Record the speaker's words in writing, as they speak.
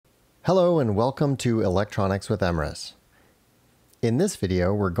Hello and welcome to Electronics with Emrys. In this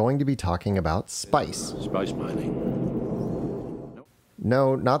video, we're going to be talking about spice. Spice mining.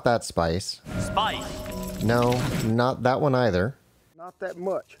 No, not that spice. Spice. No, not that one either. Not that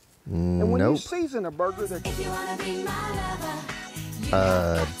much. And when you Nope. season a burger, that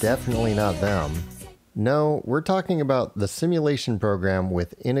Definitely not them. No, we're talking about the simulation program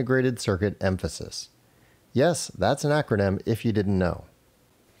with integrated circuit emphasis. Yes, that's an acronym if you didn't know.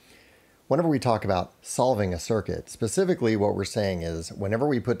 Whenever we talk about solving a circuit, specifically what we're saying is whenever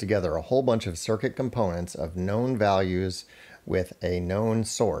we put together a whole bunch of circuit components of known values with a known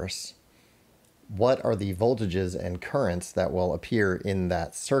source, what are the voltages and currents that will appear in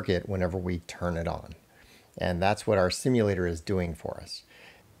that circuit whenever we turn it on? And that's what our simulator is doing for us.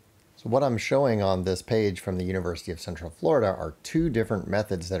 So what I'm showing on this page from the University of Central Florida are two different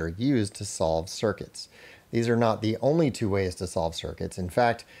methods that are used to solve circuits. These are not the only two ways to solve circuits. In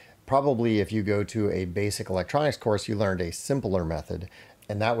fact, probably if you go to a basic electronics course, you learned a simpler method,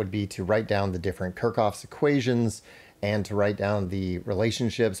 and that would be to write down the different Kirchhoff's equations and to write down the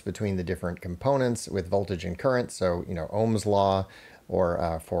relationships between the different components with voltage and current. So, Ohm's law,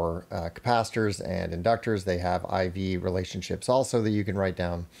 or for capacitors and inductors, they have IV relationships also that you can write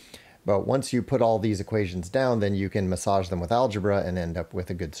down. But once you put all these equations down, then you can massage them with algebra and end up with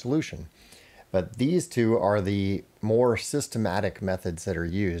a good solution. But these two are the more systematic methods that are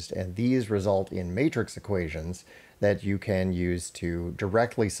used, and these result in matrix equations that you can use to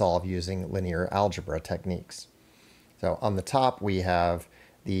directly solve using linear algebra techniques. So on the top, we have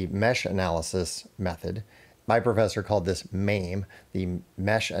the mesh analysis method. My professor called this MAME, the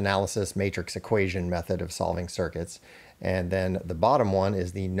mesh analysis matrix equation method of solving circuits. And then the bottom one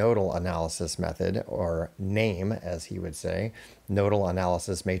is the nodal analysis method, or NAME, as he would say, nodal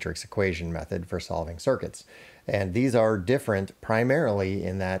analysis matrix equation method for solving circuits. And these are different primarily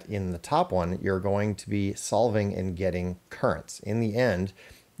in that in the top one, you're going to be solving and getting currents. In the end,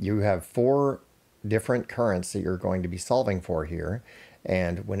 you have four different currents that you're going to be solving for here.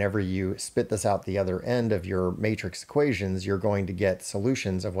 And whenever you spit this out the other end of your matrix equations, you're going to get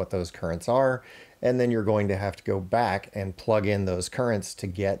solutions of what those currents are. And then you're going to have to go back and plug in those currents to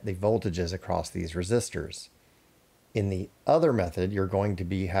get the voltages across these resistors. In the other method, you're going to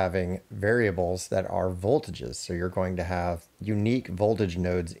be having variables that are voltages. So you're going to have unique voltage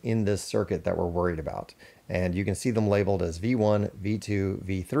nodes in this circuit that we're worried about. And you can see them labeled as V1, V2,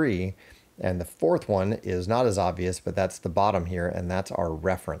 V3. And the fourth one is not as obvious, but that's the bottom here, and that's our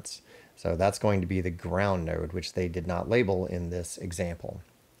reference. So that's going to be the ground node, which they did not label in this example.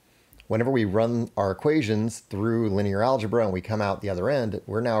 Whenever we run our equations through linear algebra and we come out the other end,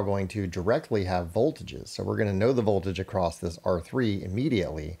 we're now going to directly have voltages. So we're going to know the voltage across this R3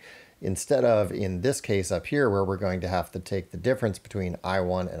 immediately, instead of in this case up here where we're going to have to take the difference between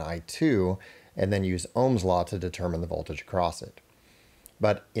I1 and I2 and then use Ohm's law to determine the voltage across it.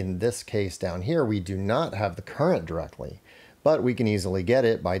 But in this case down here, we do not have the current directly, but we can easily get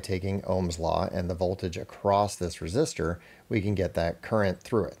it by taking Ohm's law and the voltage across this resistor, we can get that current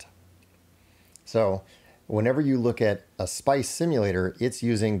through it. So whenever you look at a SPICE simulator, it's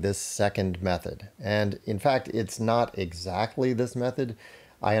using this second method. And in fact, it's not exactly this method.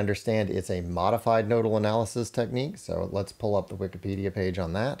 I understand it's a modified nodal analysis technique. So let's pull up the Wikipedia page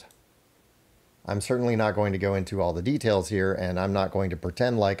on that. I'm certainly not going to go into all the details here, and I'm not going to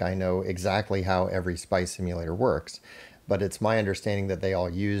pretend like I know exactly how every SPICE simulator works, but it's my understanding that they all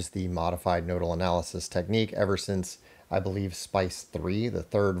use the modified nodal analysis technique ever since, I believe, SPICE 3, the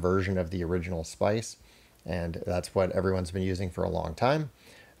third version of the original SPICE, and that's what everyone's been using for a long time.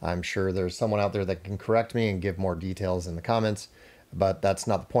 I'm sure there's someone out there that can correct me and give more details in the comments, but that's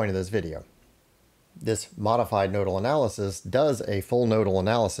not the point of this video. This modified nodal analysis does a full nodal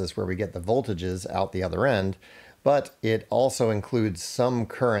analysis where we get the voltages out the other end, but it also includes some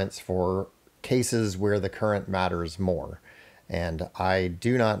currents for cases where the current matters more. And I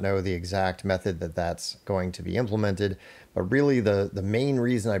do not know the exact method that that's going to be implemented, but really the main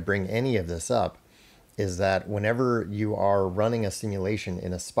reason I bring any of this up is that whenever you are running a simulation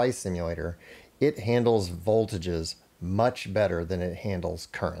in a SPICE simulator, it handles voltages much better than it handles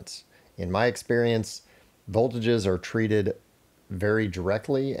currents. In my experience, voltages are treated very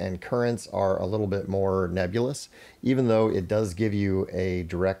directly and currents are a little bit more nebulous, even though it does give you a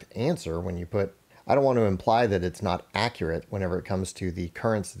direct answer when you put, I don't want to imply that it's not accurate whenever it comes to the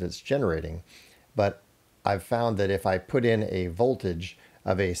currents that it's generating, but I've found that if I put in a voltage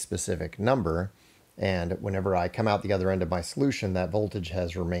of a specific number, and whenever I come out the other end of my solution, that voltage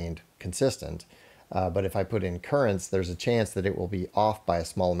has remained consistent. But if I put in currents, there's a chance that it will be off by a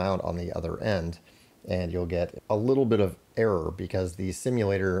small amount on the other end. and you'll get a little bit of error because the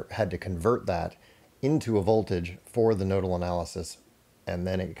simulator had to convert that into a voltage for the nodal analysis, and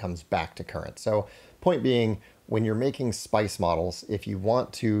then it comes back to current. So point being, when you're making SPICE models, if you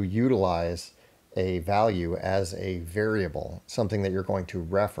want to utilize a value as a variable, something that you're going to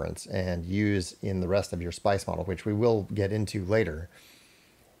reference and use in the rest of your SPICE model, which we will get into later,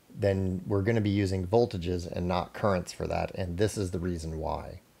 then we're going to be using voltages and not currents for that, and this is the reason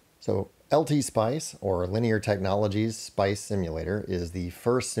why. So LT SPICE, or Linear Technologies SPICE Simulator, is the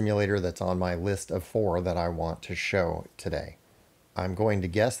first simulator that's on my list of 4 that I want to show today. I'm going to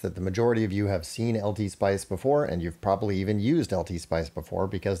guess that the majority of you have seen LT SPICE before, and you've probably even used LT SPICE before,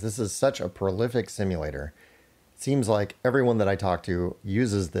 because this is such a prolific simulator. It seems like everyone that I talk to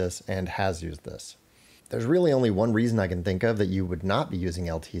uses this and has used this. There's really only one reason I can think of that you would not be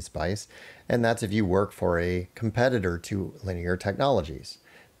using LT SPICE, and that's if you work for a competitor to Linear Technologies,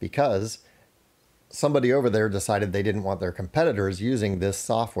 because somebody over there decided they didn't want their competitors using this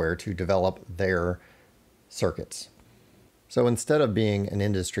software to develop their circuits. So instead of being an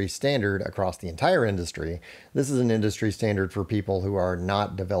industry standard across the entire industry, this is an industry standard for people who are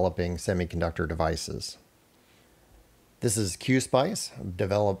not developing semiconductor devices. This is QSpice,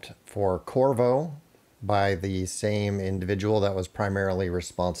 developed for Qorvo by the same individual that was primarily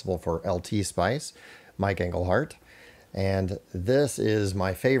responsible for LT SPICE, Mike Engelhardt. And this is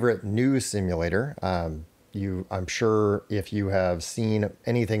my favorite new simulator. I'm sure if you have seen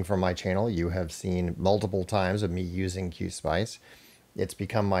anything from my channel, you have seen multiple times of me using QSpice. It's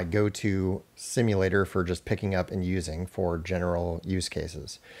become my go-to simulator for just picking up and using for general use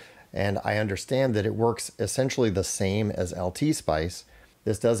cases. And I understand that it works essentially the same as LT SPICE.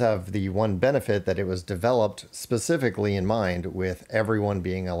 This does have the one benefit that it was developed specifically in mind with everyone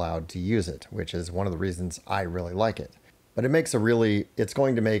being allowed to use it, which is one of the reasons I really like it. But it's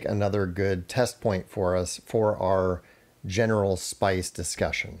going to make another good test point for us for our general SPICE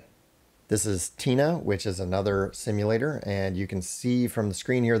discussion. This is Tina, which is another simulator, and you can see from the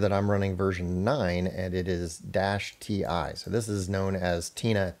screen here that I'm running version 9, and it is -TI. So this is known as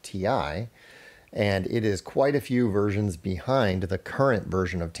Tina TI, and it is quite a few versions behind the current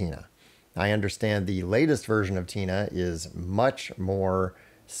version of Tina. I understand the latest version of Tina is much more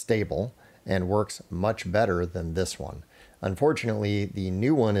stable and works much better than this one. Unfortunately, the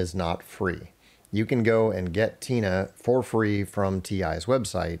new one is not free. You can go and get Tina for free from TI's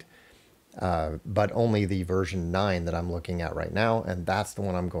website, but only the version 9 that I'm looking at right now, and that's the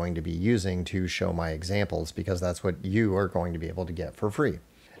one I'm going to be using to show my examples, because that's what you are going to be able to get for free.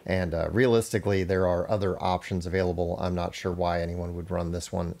 And realistically, there are other options available. I'm not sure why anyone would run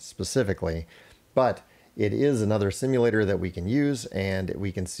this one specifically, but it is another simulator that we can use, and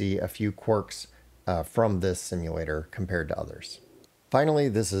we can see a few quirks from this simulator compared to others. Finally,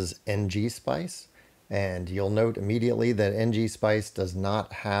 this is NG-SPICE, and you'll note immediately that NG-SPICE does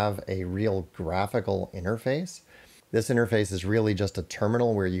not have a real graphical interface. This interface is really just a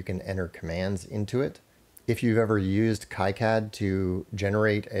terminal where you can enter commands into it. If you've ever used KiCad to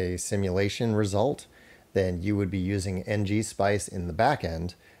generate a simulation result, then you would be using NG-SPICE in the back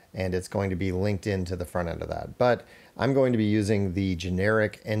end, and it's going to be linked into the front end of that. But I'm going to be using the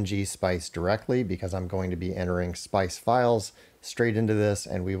generic NG-SPICE directly, because I'm going to be entering SPICE files straight into this,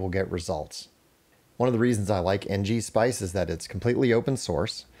 and we will get results. One of the reasons I like NG-SPICE is that it's completely open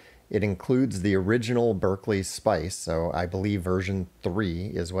source. It includes the original Berkeley SPICE, so I believe version 3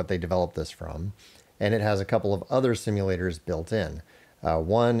 is what they developed this from. And it has a couple of other simulators built in.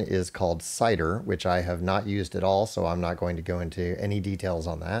 One is called Cider, which I have not used at all, so I'm not going to go into any details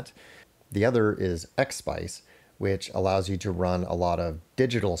on that. The other is XSpice, which allows you to run a lot of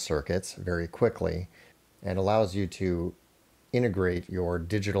digital circuits very quickly and allows you to integrate your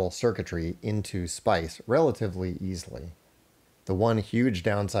digital circuitry into SPICE relatively easily. The one huge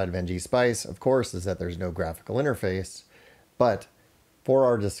downside of NG-SPICE, of course, is that there's no graphical interface, but for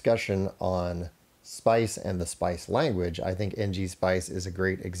our discussion on SPICE and the SPICE language, I think NG-SPICE is a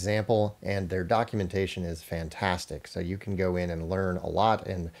great example, and their documentation is fantastic. So you can go in and learn a lot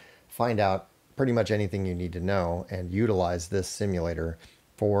and find out pretty much anything you need to know and utilize this simulator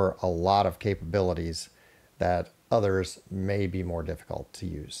for a lot of capabilities that others may be more difficult to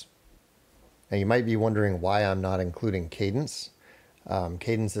use. Now you might be wondering why I'm not including Cadence.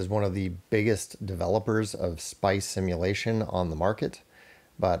 Cadence is one of the biggest developers of SPICE simulation on the market,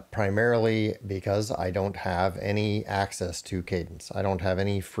 but primarily because I don't have any access to Cadence. I don't have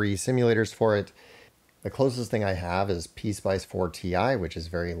any free simulators for it. The closest thing I have is PSpice 4 Ti, which is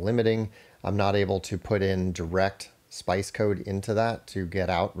very limiting. I'm not able to put in direct SPICE code into that to get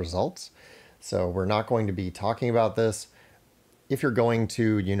out results. So we're not going to be talking about this. if you're going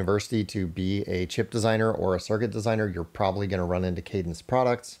to university to be a chip designer or a circuit designer, you're probably going to run into Cadence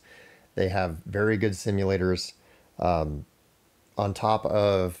products. They have very good simulators. On top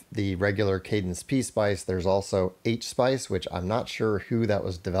of the regular Cadence PSpice, there's also HSpice, which I'm not sure who that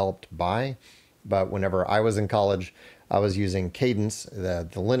was developed by, but whenever I was in college, I was using Cadence, the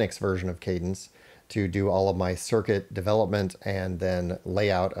Linux version of Cadence, to do all of my circuit development and then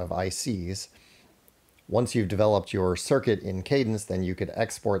layout of ICs. Once you've developed your circuit in Cadence, then you could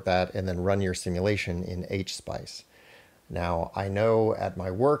export that and then run your simulation in HSpice. Now, I know at my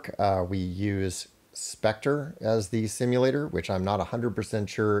work, we use Spectre as the simulator, which I'm not 100%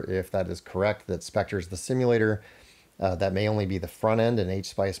 sure if that is correct, that Spectre is the simulator. That may only be the front end and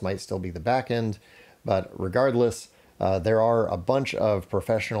HSpice might still be the back end. But regardless, there are a bunch of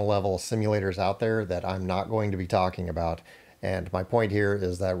professional level simulators out there that I'm not going to be talking about. And my point here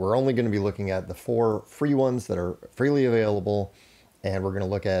is that we're only going to be looking at the 4 free ones that are freely available. And we're going to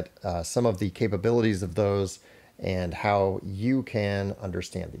look at some of the capabilities of those and how you can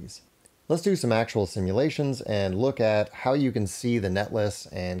understand these. Let's do some actual simulations and look at how you can see the netlists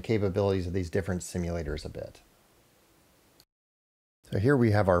and capabilities of these different simulators a bit. So here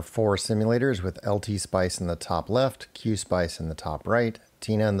we have our 4 simulators with LT-Spice in the top left, Q-Spice in the top right,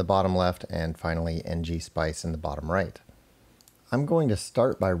 Tina in the bottom left, and finally NG-Spice in the bottom right. I'm going to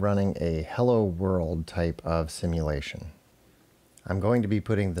start by running a Hello World type of simulation. I'm going to be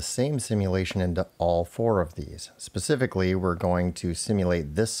putting the same simulation into all 4 of these. Specifically, we're going to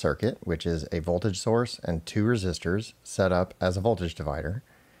simulate this circuit, which is a voltage source and 2 resistors set up as a voltage divider.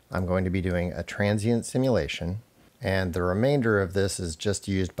 I'm going to be doing a transient simulation, and the remainder of this is just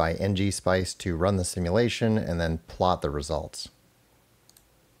used by NG-Spice to run the simulation and then plot the results.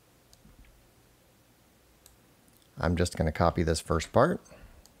 I'm just going to copy this first part.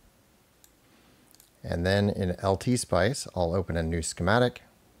 And then in LT-Spice, I'll open a new schematic.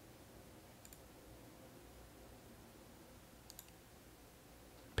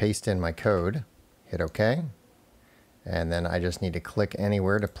 Paste in my code, hit OK. And then I just need to click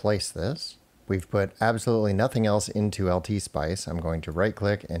anywhere to place this. We've put absolutely nothing else into LT-Spice. I'm going to right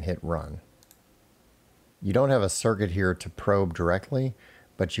click and hit run. You don't have a circuit here to probe directly,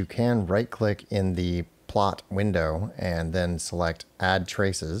 but you can right click in the plot window and then select add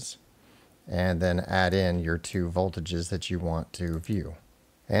traces, and then add in your 2 voltages that you want to view.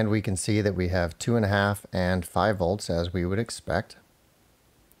 And we can see that we have 2.5 and 5 volts as we would expect.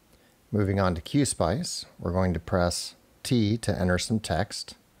 Moving on to Q-Spice, we're going to press T to enter some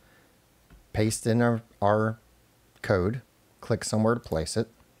text, paste in our code, click somewhere to place it,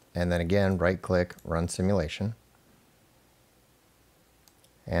 and then again right click, run simulation.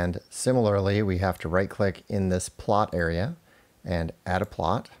 And similarly, we have to right click in this plot area and add a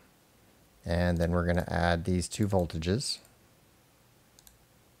plot. And then we're going to add these 2 voltages.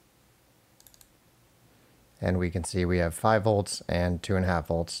 And we can see we have 5 volts and 2.5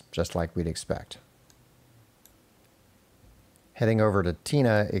 volts, just like we'd expect. Heading over to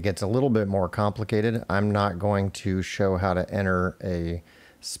Tina, it gets a little bit more complicated. I'm not going to show how to enter a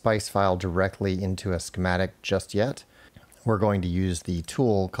Spice file directly into a schematic just yet. We're going to use the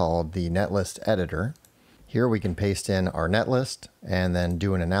tool called the netlist editor. Here we can paste in our netlist and then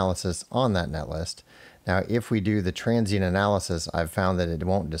do an analysis on that netlist. Now, if we do the transient analysis, I've found that it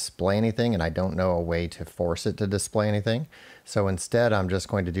won't display anything, and I don't know a way to force it to display anything. So instead, I'm just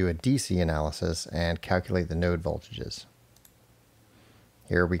going to do a DC analysis and calculate the node voltages.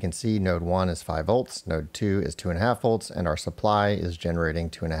 Here we can see node 1 is 5 volts, node 2 is 2.5 volts, and our supply is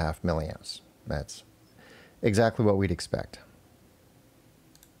generating 2.5 milliamps. That's exactly what we'd expect.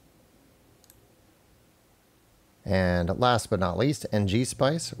 And last but not least,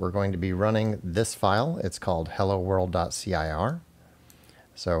 NG-Spice, we're going to be running this file. It's called helloworld.cir.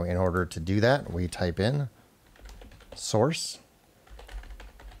 So in order to do that, we type in source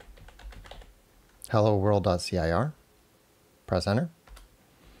helloworld.cir, press enter.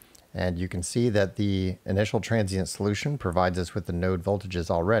 And you can see that the initial transient solution provides us with the node voltages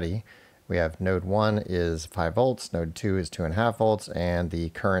already. We have node 1 is 5 volts, node 2 is 2.5 volts, and the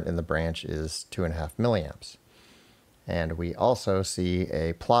current in the branch is 2.5 milliamps. And we also see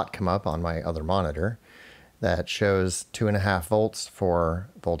a plot come up on my other monitor that shows 2.5 volts for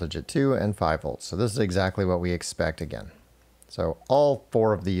voltage at 2 and 5 volts. So this is exactly what we expect again. So all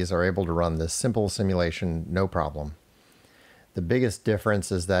 4 of these are able to run this simple simulation, no problem. The biggest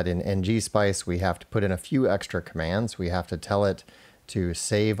difference is that in NG-Spice, we have to put in a few extra commands. We have to tell it to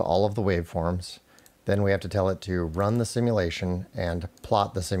save all of the waveforms. Then we have to tell it to run the simulation and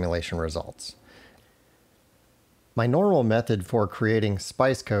plot the simulation results. My normal method for creating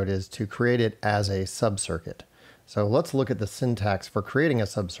Spice code is to create it as a subcircuit. So let's look at the syntax for creating a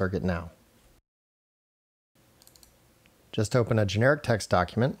subcircuit now. Just open a generic text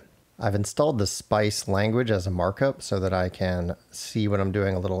document. I've installed the Spice language as a markup so that I can see what I'm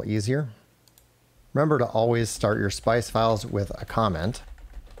doing a little easier. Remember to always start your Spice files with a comment.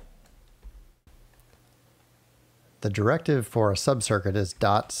 The directive for a subcircuit is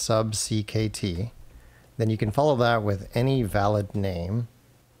 .subckt. Then you can follow that with any valid name.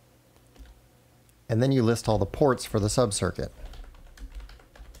 And then you list all the ports for the subcircuit.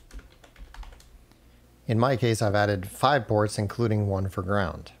 In my case, I've added 5 ports, including one for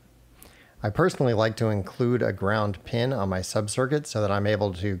ground. I personally like to include a ground pin on my subcircuit so that I'm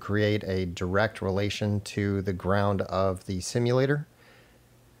able to create a direct relation to the ground of the simulator.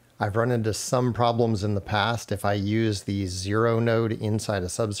 I've run into some problems in the past if I use the 0 node inside a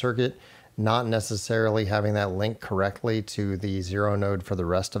subcircuit, not necessarily having that link correctly to the 0 node for the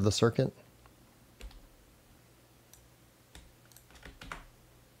rest of the circuit.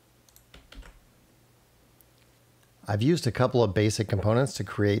 I've used a couple of basic components to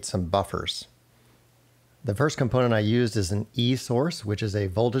create some buffers. The first component I used is an E source, which is a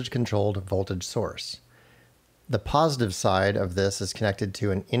voltage-controlled voltage source. The positive side of this is connected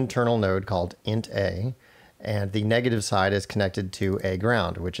to an internal node called int A, and the negative side is connected to A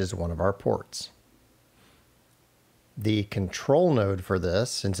ground, which is one of our ports. The control node for this,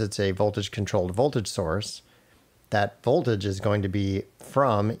 since it's a voltage-controlled voltage source, that voltage is going to be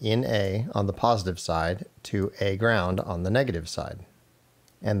from in A on the positive side to A ground on the negative side.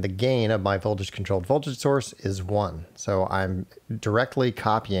 And the gain of my voltage-controlled voltage source is 1. So I'm directly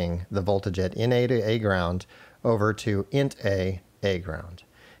copying the voltage at in A to A ground over to int A, A ground.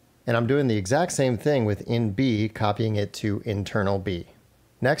 And I'm doing the exact same thing with in B, copying it to internal B.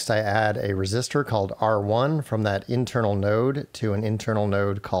 Next, I add a resistor called R1 from that internal node to an internal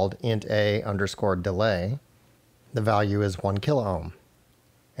node called int A underscore delay. The value is 1 kilo ohm.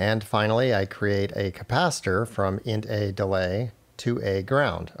 And finally, I create a capacitor from int A delay to A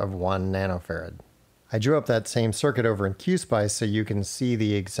ground of 1 nanofarad. I drew up that same circuit over in QSpice so you can see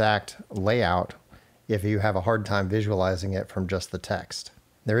the exact layout if you have a hard time visualizing it from just the text.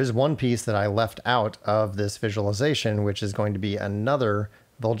 There is one piece that I left out of this visualization, which is going to be another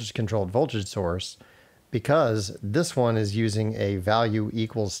voltage-controlled voltage source, because this one is using a value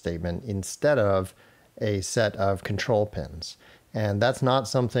equals statement instead of a set of control pins. And that's not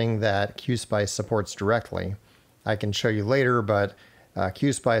something that QSpice supports directly. I can show you later, but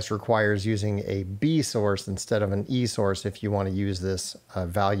QSpice requires using a B source instead of an E source if you want to use this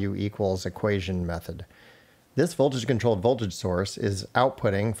value equals equation method. This voltage-controlled voltage source is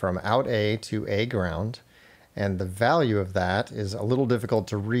outputting from out A to A ground, and the value of that is a little difficult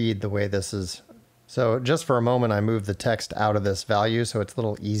to read the way this is. So just for a moment, I moved the text out of this value so it's a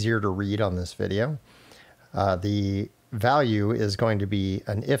little easier to read on this video. The value is going to be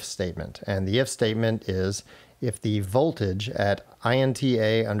an if statement, and the if statement is if the voltage at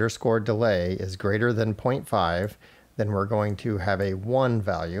INTA underscore delay is greater than 0.5, then we're going to have a 1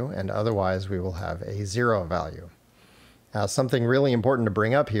 value, and otherwise we will have a 0 value. Something really important to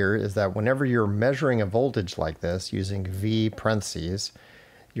bring up here is that whenever you're measuring a voltage like this using V parentheses,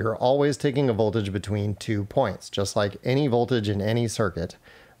 you're always taking a voltage between 2 points, just like any voltage in any circuit.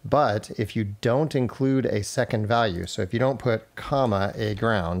 But if you don't include a second value, so if you don't put comma A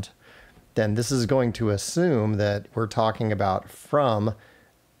ground, then this is going to assume that we're talking about from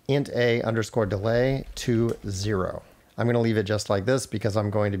int A underscore delay to 0. I'm going to leave it just like this because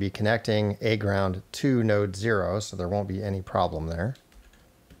I'm going to be connecting A ground to node 0, so there won't be any problem there.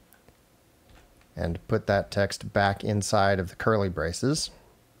 And put that text back inside of the curly braces.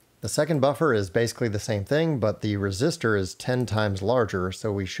 The second buffer is basically the same thing, but the resistor is 10 times larger,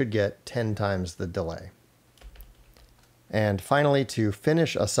 so we should get 10 times the delay. And finally, to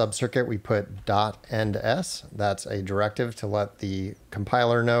finish a subcircuit, we put .endS. That's a directive to let the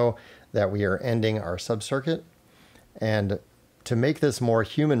compiler know that we are ending our subcircuit. And to make this more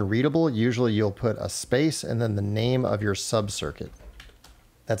human readable, usually you'll put a space and then the name of your subcircuit.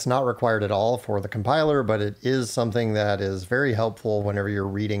 That's not required at all for the compiler, but it is something that is very helpful whenever you're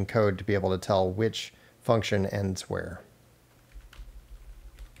reading code to be able to tell which function ends where.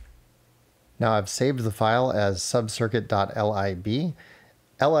 Now I've saved the file as subcircuit.lib.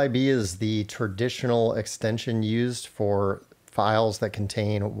 lib is the traditional extension used for files that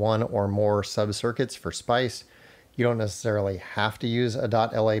contain one or more subcircuits for Spice. You don't necessarily have to use a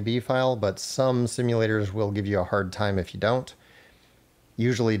 .lib file, but some simulators will give you a hard time if you don't.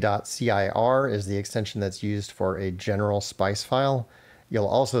 Usually .cir is the extension that's used for a general Spice file. You'll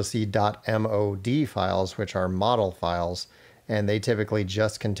also see .mod files, which are model files, and they typically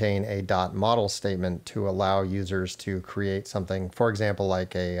just contain a .model statement to allow users to create something, for example,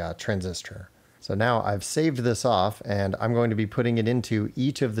 like a transistor. So now I've saved this off, and I'm going to be putting it into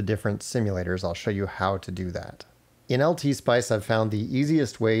each of the different simulators. I'll show you how to do that. In LTSpice, I've found the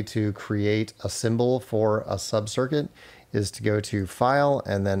easiest way to create a symbol for a subcircuit is to go to File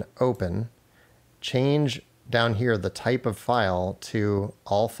and then Open, change down here the type of file to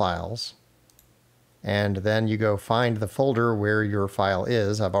All Files, and then you go find the folder where your file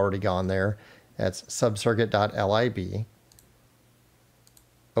is. I've already gone there. That's subcircuit.lib.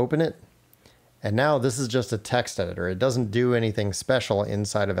 Open it, and now this is just a text editor. It doesn't do anything special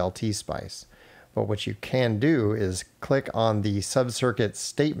inside of LTSpice. But what you can do is click on the subcircuit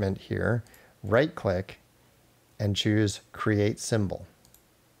statement here, right-click, and choose Create Symbol.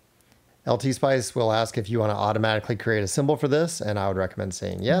 LTSpice will ask if you want to automatically create a symbol for this, and I would recommend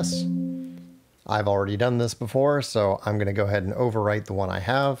saying yes. I've already done this before, so I'm going to go ahead and overwrite the one I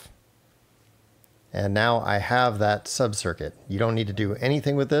have. And now I have that subcircuit. You don't need to do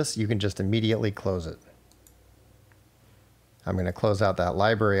anything with this. You can just immediately close it. I'm going to close out that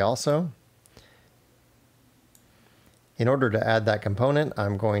library also. In order to add that component,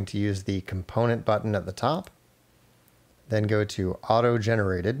 I'm going to use the component button at the top, then go to auto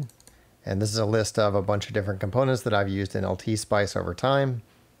generated. And this is a list of a bunch of different components that I've used in LTSpice over time.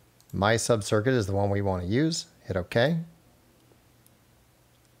 My subcircuit is the one we want to use. Hit OK.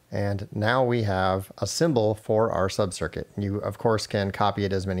 And now we have a symbol for our subcircuit. You, of course, can copy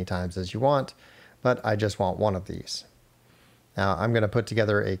it as many times as you want, but I just want one of these. Now I'm going to put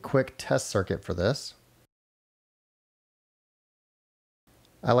together a quick test circuit for this.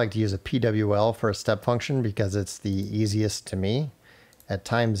 I like to use a PWL for a step function because it's the easiest to me. At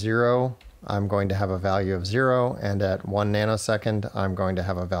time 0, I'm going to have a value of 0, and at 1 nanosecond, I'm going to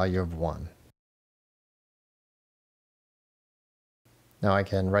have a value of 1. Now I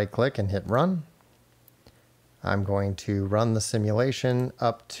can right-click and hit Run. I'm going to run the simulation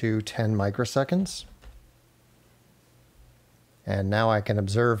up to 10 microseconds. And now I can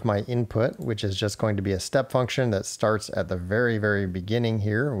observe my input, which is just going to be a step function that starts at the very, very beginning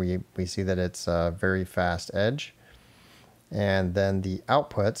here. We see that it's a very fast edge. And then the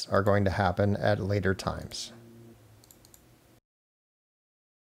outputs are going to happen at later times.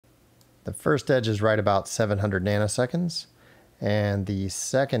 The first edge is right about 700 nanoseconds, and the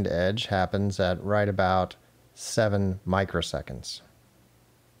second edge happens at right about 7 microseconds.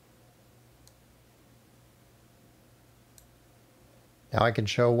 Now I can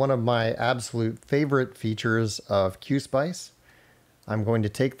show one of my absolute favorite features of QSpice. I'm going to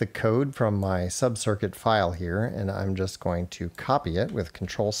take the code from my subcircuit file here, and I'm just going to copy it with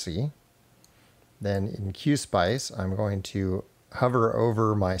Control-C. Then in QSpice, I'm going to hover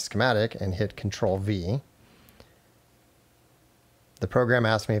over my schematic and hit Control-V. The program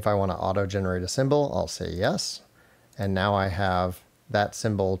asks me if I want to auto-generate a symbol. I'll say yes. And now I have that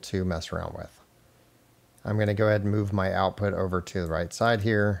symbol to mess around with. I'm going to go ahead and move my output over to the right side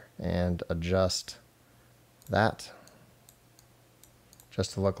here and adjust that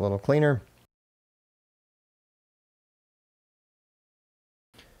just to look a little cleaner.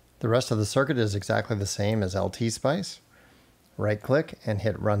 The rest of the circuit is exactly the same as LTSpice. Right-click and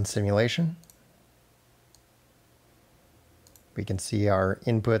hit Run Simulation. We can see our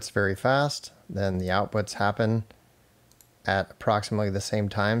inputs very fast, then the outputs happen at approximately the same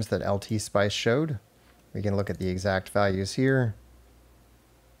times that LTSpice showed. We can look at the exact values here.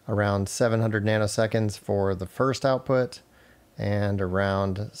 Around 700 nanoseconds for the first output, and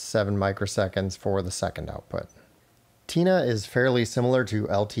around 7 microseconds for the second output. Tina is fairly similar to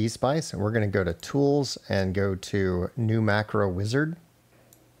LTSpice, and we're going to go to Tools and go to New Macro Wizard.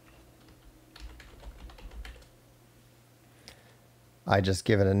 I just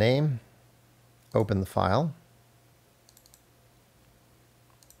give it a name, open the file.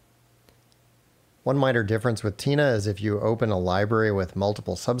 One minor difference with Tina is if you open a library with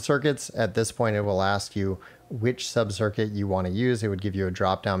multiple subcircuits, at this point it will ask you which subcircuit you want to use. It would give you a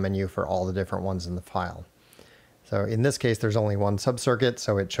drop-down menu for all the different ones in the file. So in this case, there's only one subcircuit,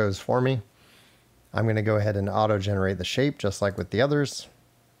 so it chose for me. I'm going to go ahead and auto-generate the shape just like with the others.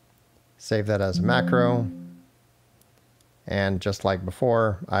 Save that as a macro. And just like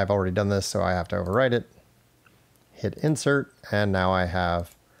before, I've already done this, so I have to overwrite it. Hit Insert, and now I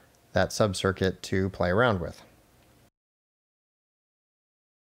have that subcircuit to play around with.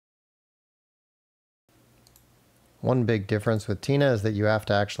 One big difference with Tina is that you have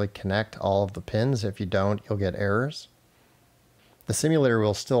to actually connect all of the pins. If you don't, you'll get errors. The simulator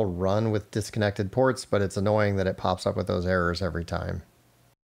will still run with disconnected ports, but it's annoying that it pops up with those errors every time.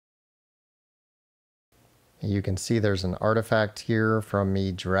 You can see there's an artifact here from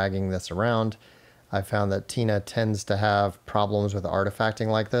me dragging this around. I found that Tina tends to have problems with artifacting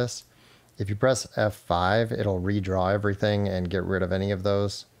like this. If you press F5, it'll redraw everything and get rid of any of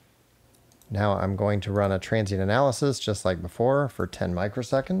those. Now I'm going to run a transient analysis just like before for 10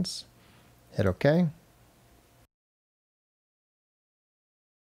 microseconds. Hit OK.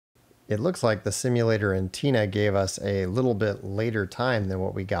 It looks like the simulator in Tina gave us a little bit later time than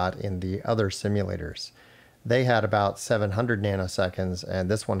what we got in the other simulators. They had about 700 nanoseconds, and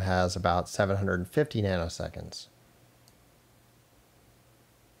this one has about 750 nanoseconds.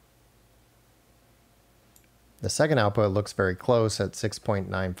 The second output looks very close at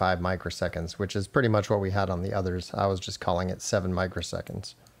 6.95 microseconds, which is pretty much what we had on the others. I was just calling it 7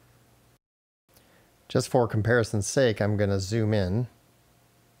 microseconds. Just for comparison's sake, I'm going to zoom in.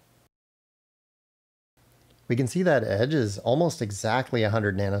 We can see that edge is almost exactly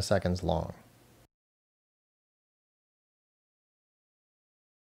 100 nanoseconds long.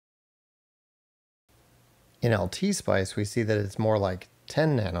 In LT-Spice, we see that it's more like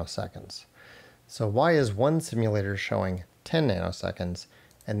 10 nanoseconds. So why is one simulator showing 10 nanoseconds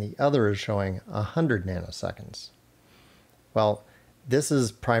and the other is showing 100 nanoseconds? Well, this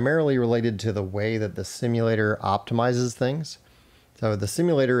is primarily related to the way that the simulator optimizes things. So the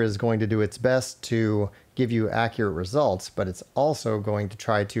simulator is going to do its best to give you accurate results, but it's also going to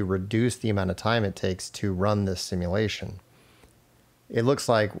try to reduce the amount of time it takes to run this simulation. It looks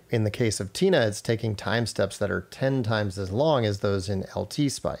like in the case of Tina, it's taking time steps that are 10 times as long as those in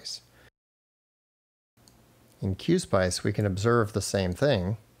LT-Spice. In Q-Spice, we can observe the same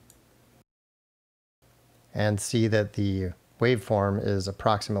thing and see that the waveform is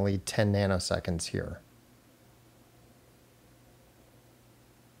approximately 10 nanoseconds here.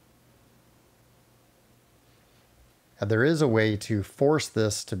 There is a way to force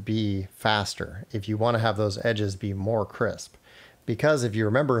this to be faster if you want to have those edges be more crisp. Because if you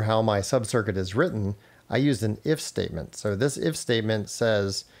remember how my subcircuit is written, I used an if statement. So this if statement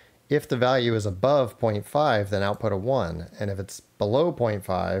says, if the value is above 0.5, then output a 1. And if it's below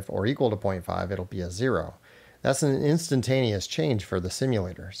 0.5 or equal to 0.5, it'll be a 0. That's an instantaneous change for the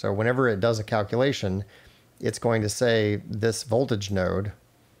simulator. So whenever it does a calculation, it's going to say this voltage node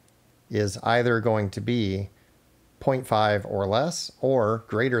is either going to be 0.5 or less or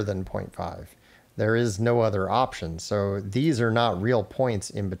greater than 0.5. There is no other option. So these are not real points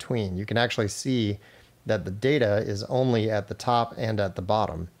in between. You can actually see that the data is only at the top and at the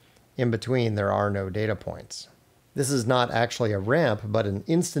bottom. In between, there are no data points. This is not actually a ramp, but an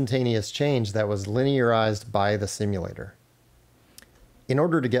instantaneous change that was linearized by the simulator. In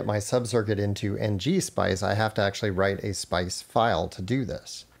order to get my subcircuit into ng-spice, I have to actually write a spice file to do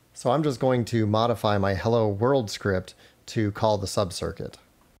this. So I'm just going to modify my hello world script to call the subcircuit.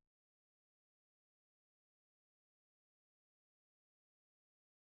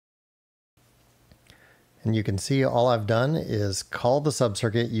 And you can see all I've done is call the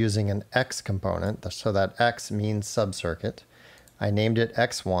subcircuit using an X component, so that X means subcircuit. I named it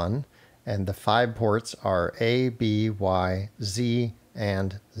X1, and the 5 ports are A, B, Y, Z,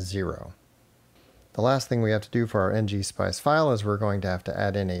 and 0. The last thing we have to do for our ng-spice file is we're going to have to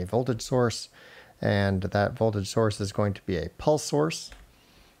add in a voltage source, and that voltage source is going to be a pulse source.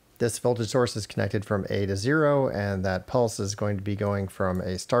 This voltage source is connected from A to 0, and that pulse is going to be going from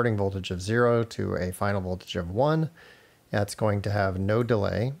a starting voltage of 0 to a final voltage of 1. That's going to have no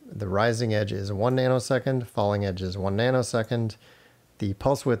delay. The rising edge is 1 nanosecond, falling edge is 1 nanosecond. The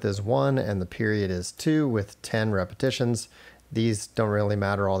pulse width is 1, and the period is 2 with 10 repetitions. These don't really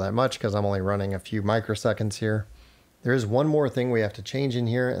matter all that much because I'm only running a few microseconds here. There is one more thing we have to change in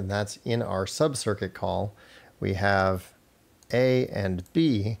here, and that's in our subcircuit call. We have A and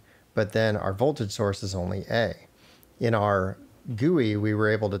B, but then our voltage source is only A. In our GUI, we were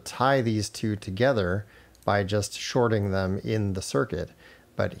able to tie these two together by just shorting them in the circuit.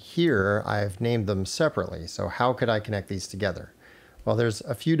 But here, I've named them separately. So how could I connect these together? Well, there's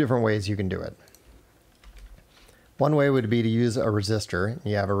a few different ways you can do it. One way would be to use a resistor.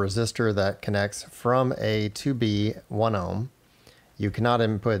 You have a resistor that connects from A to B, 1 ohm. You cannot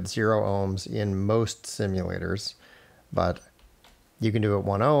input 0 ohms in most simulators, but you can do it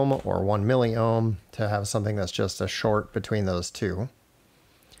 1 ohm or 1 milliohm to have something that's just a short between those two.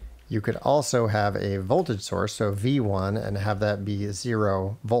 You could also have a voltage source, so V1, and have that be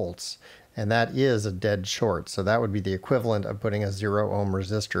 0 volts. And that is a dead short. So that would be the equivalent of putting a 0 ohm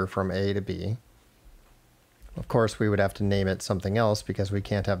resistor from A to B. Of course, we would have to name it something else because we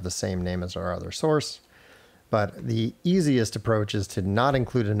can't have the same name as our other source. But the easiest approach is to not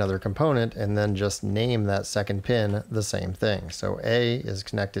include another component and then just name that second pin the same thing. So A is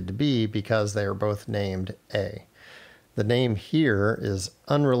connected to B because they are both named A. The name here is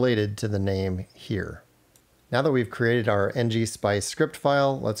unrelated to the name here. Now that we've created our ngSpice script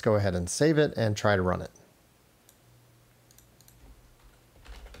file, let's go ahead and save it and try to run it.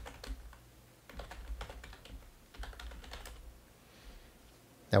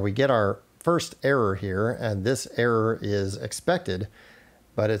 Now we get our first error here, and this error is expected,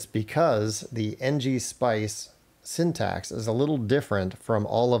 but it's because the ngSpice syntax is a little different from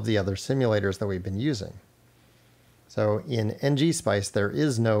all of the other simulators that we've been using. So in ngSpice, there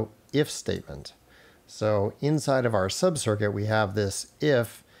is no if statement. So inside of our subcircuit, we have this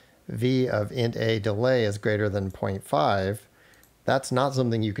if v of int a delay is greater than 0.5. That's not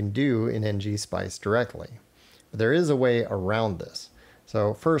something you can do in ngSpice directly. But there is a way around this.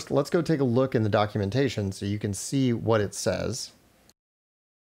 So first, let's go take a look in the documentation so you can see what it says.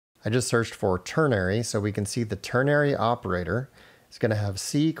 I just searched for ternary, so we can see the ternary operator is going to have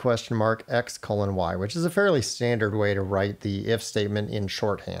c question mark x colon y, which is a fairly standard way to write the if statement in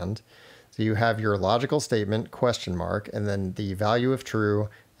shorthand. So you have your logical statement question mark, and then the value if true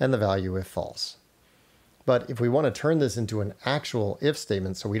and the value if false. But if we want to turn this into an actual if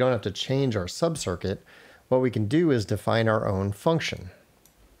statement so we don't have to change our subcircuit, what we can do is define our own function.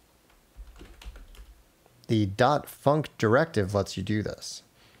 The .func directive lets you do this.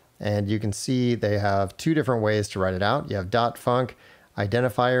 And you can see they have two different ways to write it out. You have .func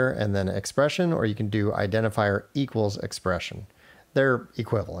identifier and then expression, or you can do identifier equals expression. They're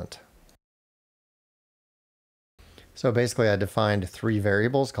equivalent. So basically I defined three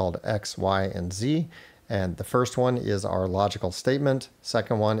variables called x, y, and z. And the first one is our logical statement.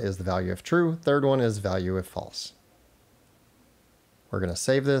 Second one is the value if true. Third one is value if false. We're going to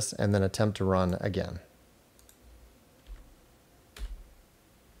save this and then attempt to run again.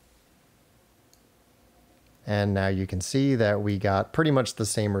 And now you can see that we got pretty much the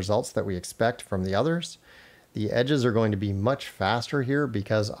same results that we expect from the others. The edges are going to be much faster here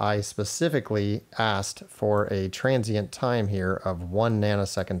because I specifically asked for a transient time here of 1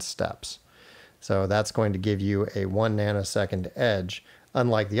 nanosecond steps. So that's going to give you a 1 nanosecond edge,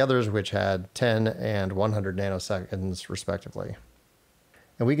 unlike the others which had 10 and 100 nanoseconds respectively.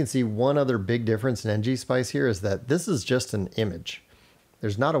 And we can see one other big difference in ngSpice here is that this is just an image.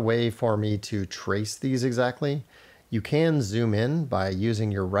 There's not a way for me to trace these exactly. You can zoom in by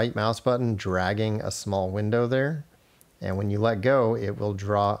using your right mouse button, dragging a small window there. And when you let go, it will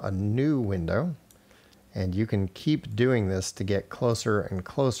draw a new window. And you can keep doing this to get closer and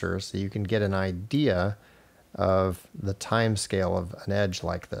closer so you can get an idea of the time scale of an edge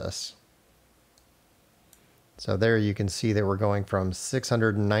like this. So there you can see that we're going from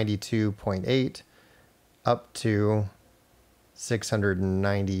 692.8 up to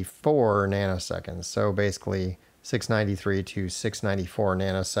 694 nanoseconds. So basically 693 to 694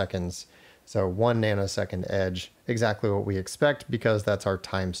 nanoseconds. So 1 nanosecond edge, exactly what we expect because that's our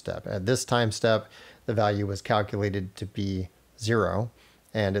time step. At this time step, the value was calculated to be 0.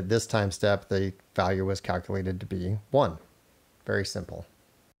 And at this time step, the value was calculated to be 1. Very simple.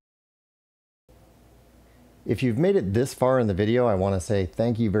 If you've made it this far in the video, I want to say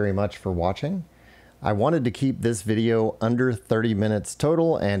thank you very much for watching. I wanted to keep this video under 30 minutes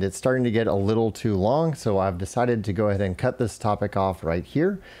total, and it's starting to get a little too long, so I've decided to go ahead and cut this topic off right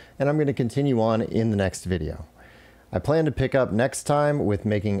here, and I'm going to continue on in the next video. I plan to pick up next time with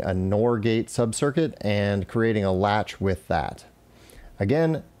making a NOR gate subcircuit and creating a latch with that.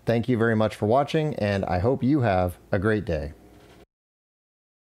 Again, thank you very much for watching, and I hope you have a great day.